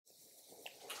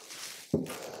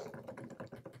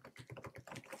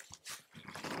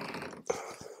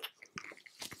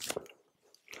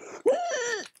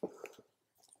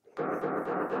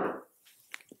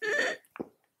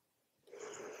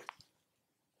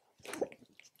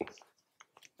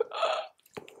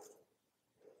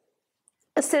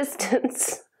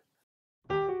Assistance.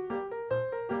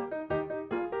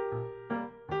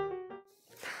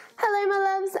 Hello my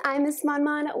loves, I'm Miss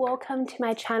MonMon. Welcome to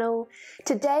my channel.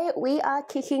 Today we are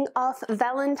kicking off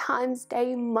Valentine's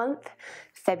Day month,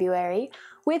 February,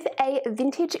 with a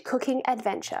vintage cooking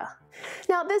adventure.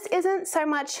 Now this isn't so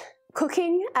much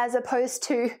cooking as opposed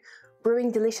to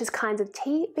brewing delicious kinds of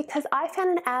tea, because I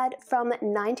found an ad from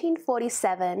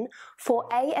 1947 for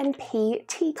A&P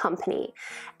Tea Company,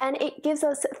 and it gives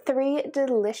us 3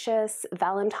 delicious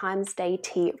Valentine's Day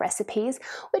tea recipes,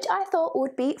 which I thought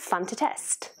would be fun to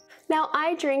test. Now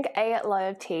I drink a lot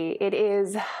of tea. It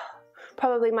is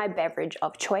probably my beverage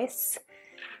of choice.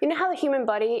 You know how the human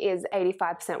body is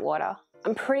 85% water?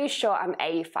 I'm pretty sure I'm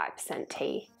 85%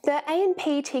 tea. The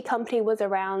A&P Tea Company was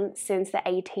around since the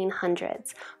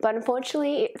 1800s, but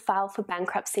unfortunately it filed for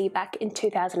bankruptcy back in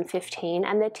 2015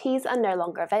 and their teas are no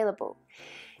longer available.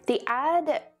 The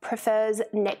ad prefers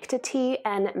nectar tea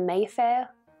and Mayfair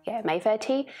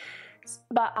tea,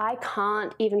 but I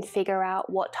can't even figure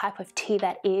out what type of tea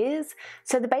that is,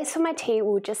 so the base for my tea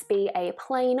will just be a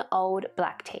plain old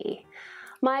black tea.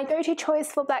 My go-to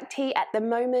choice for black tea at the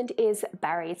moment is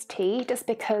Barry's tea, just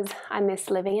because I miss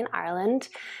living in Ireland.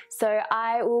 So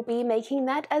I will be making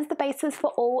that as the basis for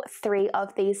all 3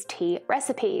 of these tea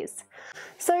recipes.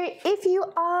 So if you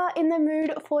are in the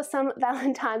mood for some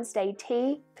Valentine's Day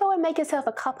tea, go and make yourself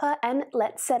a cuppa and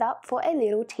let's set up for a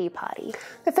little tea party.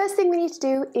 The first thing we need to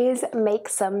do is make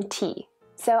some tea.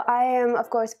 So I am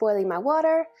of course boiling my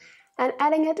water and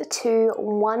adding it to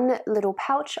 1 little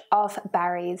pouch of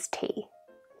Barry's tea.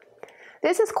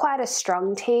 This is quite a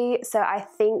strong tea, so I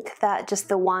think that just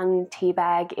the 1 tea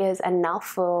bag is enough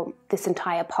for this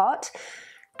entire pot.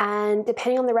 And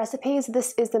depending on the recipes,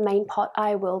 this is the main pot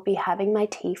I will be having my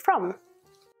tea from.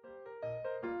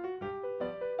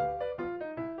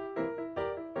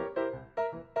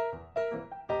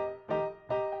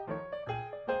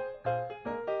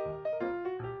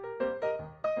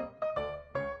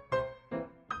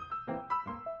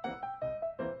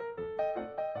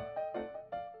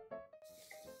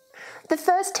 The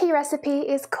first tea recipe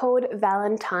is called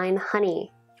Valentine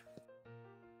honey.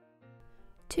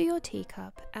 To your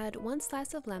teacup, add 1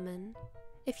 slice of lemon,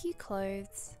 a few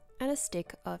cloves, and a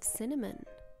stick of cinnamon.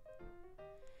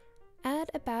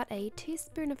 Add about a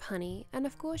teaspoon of honey, and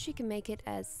of course you can make it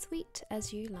as sweet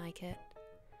as you like it.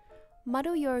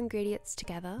 Muddle your ingredients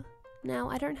together. Now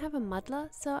I don't have a muddler,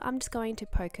 so I'm just going to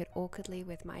poke it awkwardly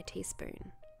with my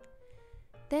teaspoon.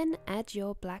 Then add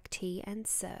your black tea and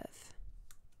serve.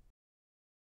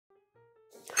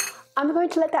 I'm going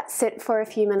to let that sit for a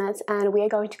few minutes and we are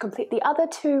going to complete the other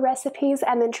 2 recipes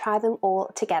and then try them all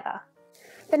together.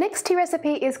 The next tea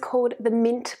recipe is called the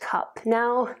mint cup.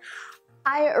 Now,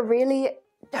 I really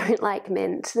don't like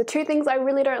mint. The 2 things I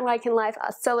really don't like in life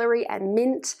are celery and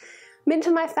mint. Mint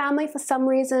in my family, for some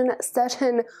reason,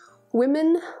 certain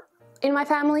women in my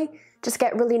family just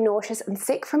get really nauseous and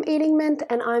sick from eating mint,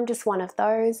 and I'm just one of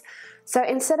those. So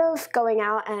instead of going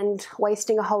out and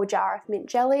wasting a whole jar of mint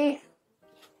jelly,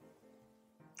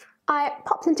 I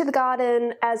popped into the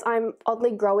garden, as I'm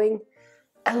oddly growing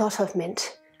a lot of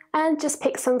mint, and just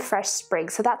picked some fresh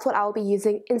sprigs, so that's what I'll be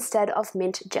using instead of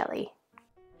mint jelly.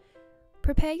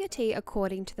 Prepare your tea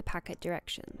according to the packet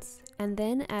directions, and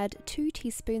then add 2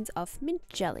 teaspoons of mint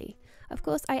jelly. Of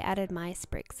course I added my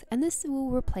sprigs, and this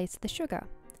will replace the sugar.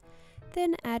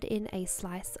 Then add in a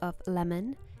slice of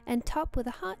lemon, and top with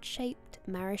a heart-shaped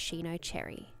maraschino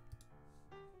cherry.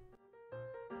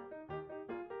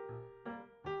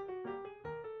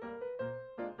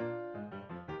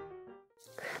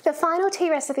 The final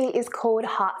tea recipe is called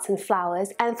Hearts and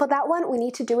Flowers, and for that one we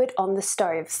need to do it on the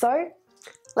stove. So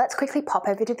let's quickly pop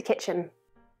over to the kitchen.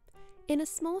 In a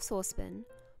small saucepan,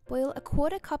 boil a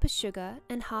 1/4 cup of sugar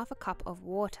and 1/2 cup of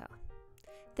water.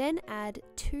 Then add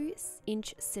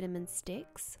 2-inch cinnamon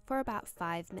sticks for about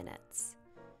 5 minutes.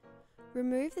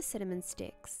 Remove the cinnamon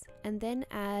sticks and then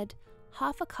add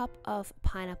 1/2 cup of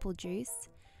pineapple juice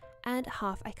and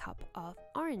 1/2 cup of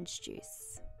orange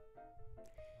juice.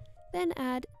 Then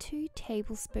add 2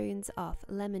 tablespoons of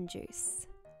lemon juice.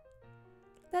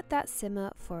 Let that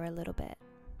simmer for a little bit.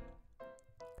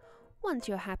 Once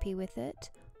you're happy with it,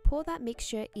 pour that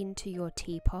mixture into your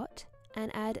teapot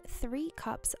and add 3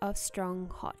 cups of strong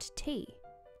hot tea.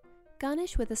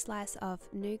 Garnish with a slice of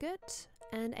nougat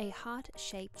and a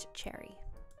heart-shaped cherry.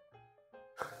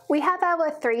 We have our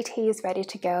 3 teas ready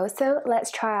to go, so let's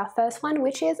try our first one,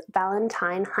 which is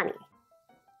Valentine honey.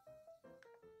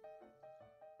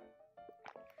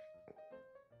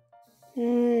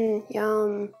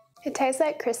 Yum. It tastes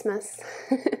like Christmas.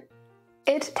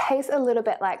 It tastes a little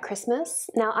bit like Christmas.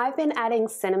 Now, I've been adding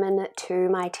cinnamon to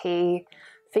my tea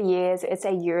for years. It's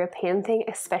a European thing,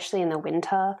 especially in the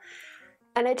winter.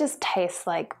 And it just tastes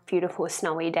like beautiful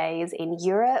snowy days in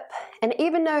Europe. And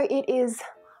even though it is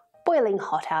boiling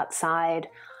hot outside,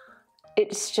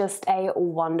 it's just a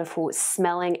wonderful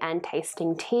smelling and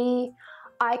tasting tea.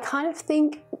 I kind of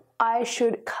think I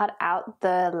should cut out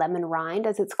the lemon rind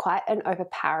as it's quite an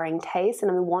overpowering taste and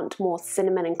I want more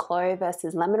cinnamon and clove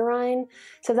versus lemon rind.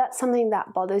 So if that's something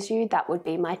that bothers you, that would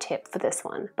be my tip for this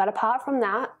one. But apart from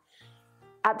that,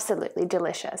 absolutely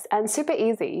delicious and super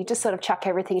easy. You just sort of chuck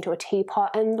everything into a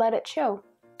teapot and let it chill.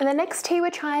 And the next tea we're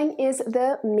trying is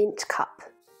the mint cup.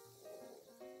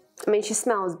 I mean, she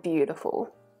smells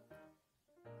beautiful.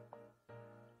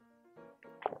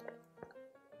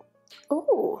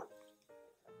 Ooh.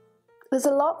 There's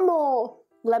a lot more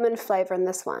lemon flavour in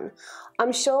this one.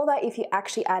 I'm sure that if you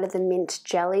actually added the mint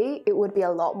jelly, it would be a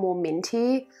lot more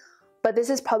minty, but this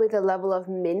is probably the level of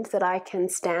mint that I can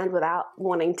stand without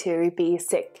wanting to be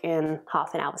sick in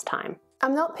half an hour's time.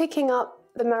 I'm not picking up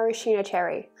the maraschino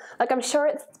cherry. Like, I'm sure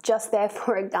it's just there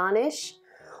for a garnish,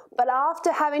 but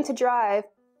after having to drive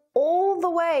all the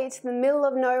way to the middle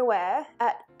of nowhere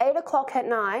at 8 o'clock at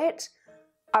night,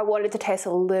 I wanted to taste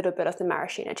a little bit of the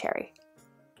maraschino cherry.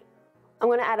 I'm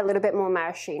going to add a little bit more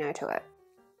maraschino to it.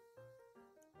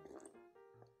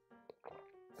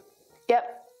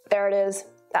 Yep, there it is.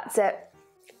 That's it.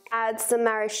 Add some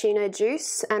maraschino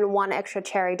juice and 1 extra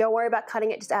cherry. Don't worry about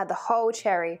cutting it, just add the whole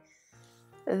cherry.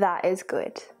 That is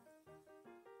good.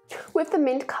 With the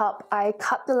mint cup, I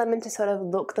cut the lemon to sort of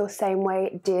look the same way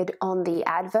it did on the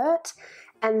advert,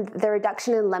 and the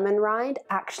reduction in lemon rind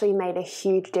actually made a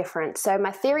huge difference. So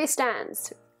my theory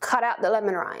stands. Cut out the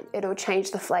lemon rind, it'll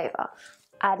change the flavour.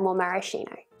 Add more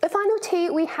maraschino. The final tea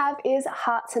we have is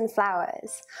Hearts and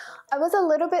Flowers. I was a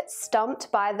little bit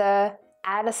stumped by the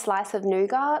add a slice of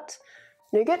nougat.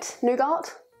 Nougat?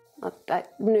 Nougat?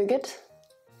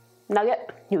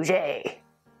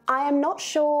 I am not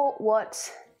sure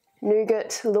what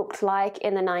nougat looked like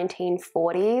in the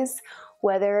 1940s,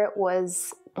 whether it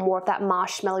was more of that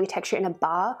marshmallowy texture in a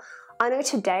bar. I know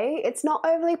today it's not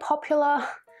overly popular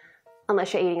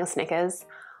unless you're eating a Snickers.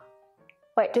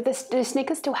 Wait, do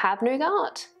Snickers still have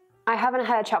nougat? I haven't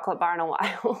had a chocolate bar in a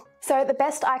while. So the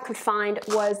best I could find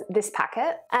was this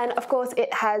packet. And of course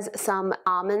it has some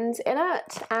almonds in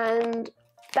it, and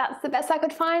that's the best I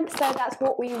could find. So that's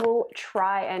what we will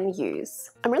try and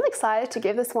use. I'm really excited to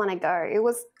give this one a go. It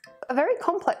was a very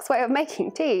complex way of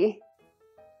making tea.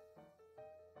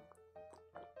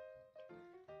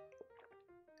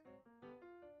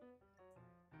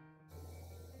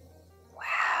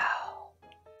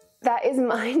 That is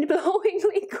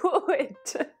mind-blowingly good.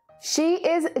 She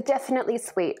is definitely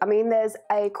sweet. I mean, there's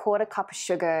a 1/4 cup of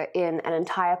sugar in an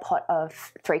entire pot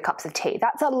of 3 cups of tea.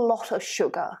 That's a lot of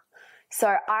sugar.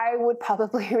 So I would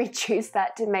probably reduce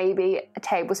that to maybe 1.5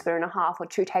 tablespoons or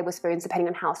 2 tablespoons, depending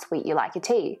on how sweet you like your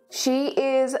tea. She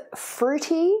is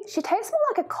fruity. She tastes more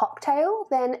like a cocktail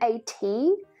than a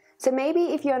tea. So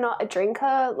maybe if you're not a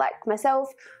drinker like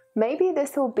myself, maybe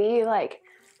this will be like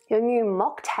your new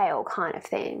mocktail kind of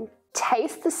thing.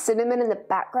 Taste the cinnamon in the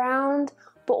background,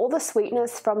 but all the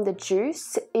sweetness from the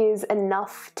juice is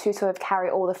enough to sort of carry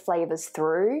all the flavors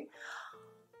through.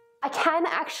 I can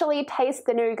actually taste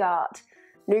the nougat.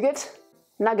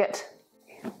 Nugget.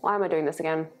 Why am I doing this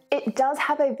again? It does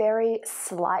have a very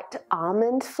slight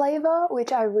almond flavor,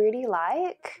 which I really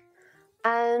like.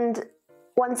 And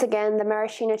once again, the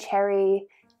maraschino cherry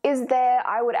is there.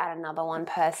 I would add another one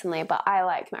personally, but I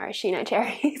like maraschino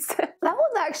cherries. That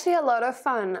was actually a lot of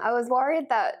fun. I was worried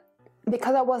that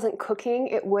because I wasn't cooking,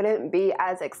 it wouldn't be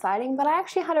as exciting, but I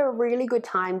actually had a really good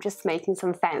time just making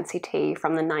some fancy tea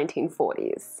from the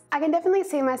 1940s. I can definitely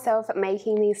see myself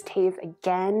making these teas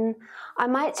again. I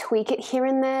might tweak it here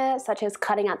and there, such as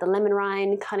cutting out the lemon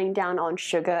rind, cutting down on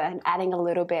sugar, and adding a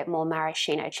little bit more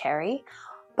maraschino cherry.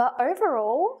 But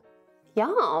overall,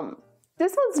 yum.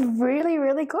 This was really,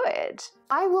 really good.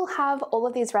 I will have all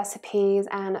of these recipes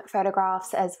and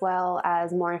photographs as well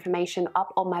as more information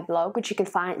up on my blog, which you can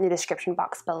find in the description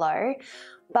box below.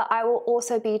 But I will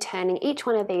also be turning each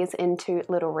one of these into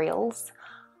little reels.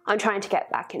 I'm trying to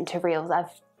get back into reels.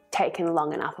 I've taken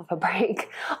long enough of a break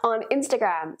on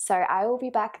Instagram, so I will be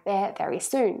back there very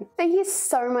soon. Thank you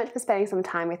so much for spending some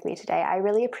time with me today. I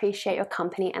really appreciate your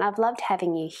company and I've loved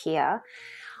having you here.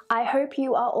 I hope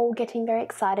you are all getting very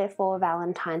excited for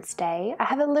Valentine's Day. I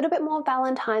have a little bit more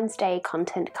Valentine's Day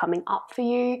content coming up for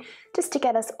you, just to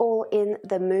get us all in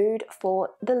the mood for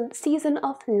the season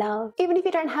of love. Even if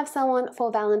you don't have someone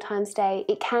for Valentine's Day,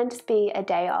 it can just be a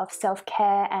day of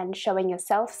self-care and showing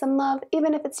yourself some love,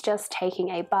 even if it's just taking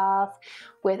a bath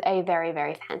with a very,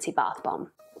 very fancy bath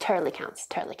bomb. Totally counts,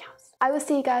 totally counts. I will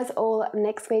see you guys all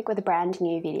next week with a brand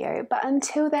new video, but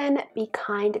until then, be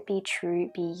kind, be true,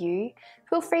 be you.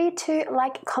 Feel free to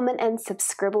like, comment and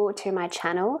subscribe to my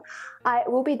channel. I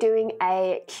will be doing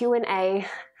a Q&A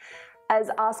as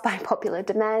asked by popular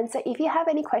demand, so if you have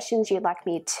any questions you'd like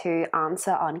me to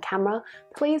answer on camera,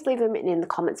 please leave them in the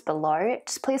comments below.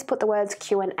 Just please put the words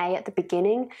Q&A at the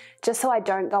beginning, just so I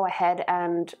don't go ahead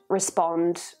and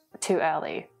respond too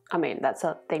early. I mean, that's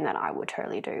a thing that I would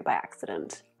totally do by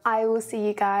accident. I will see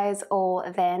you guys all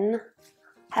then.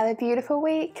 Have a beautiful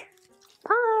week.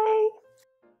 Bye.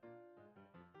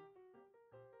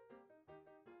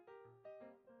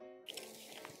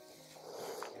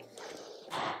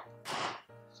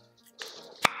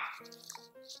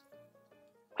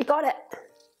 We got it.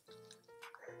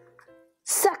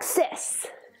 Success.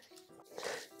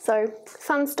 So,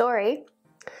 fun story.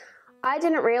 I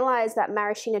didn't realise that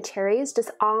maraschino cherries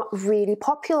just aren't really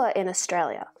popular in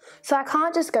Australia. So I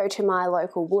can't just go to my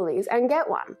local Woolies and get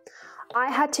one.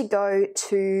 I had to go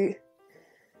to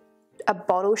a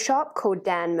bottle shop called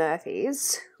Dan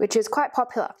Murphy's, which is quite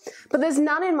popular. But there's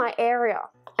none in my area.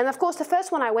 And of course, the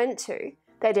first one I went to,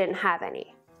 they didn't have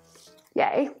any.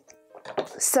 Yay.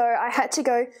 So I had to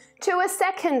go to a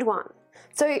second one.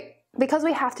 So because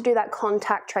we have to do that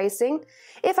contact tracing,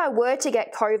 if I were to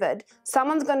get COVID,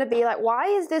 someone's going to be like, why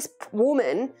is this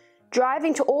woman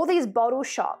driving to all these bottle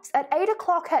shops at 8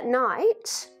 o'clock at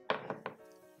night?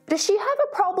 Does she have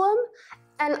a problem?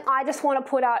 And I just want to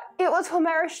put out, it was for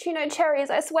maraschino cherries,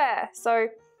 I swear. So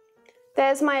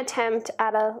there's my attempt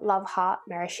at a love heart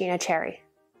maraschino cherry.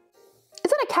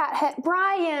 Is that a cat head?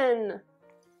 Brian!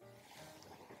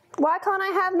 Why can't I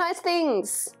have nice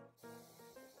things?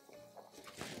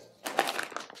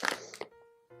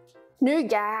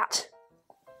 Nougat.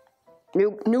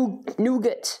 Nougat.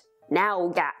 Nougat.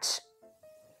 Nougat.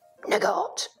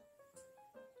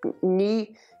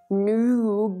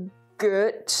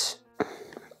 Nougat.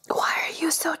 Why are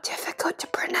you so difficult to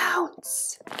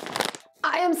pronounce?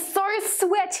 I am so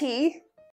sweaty.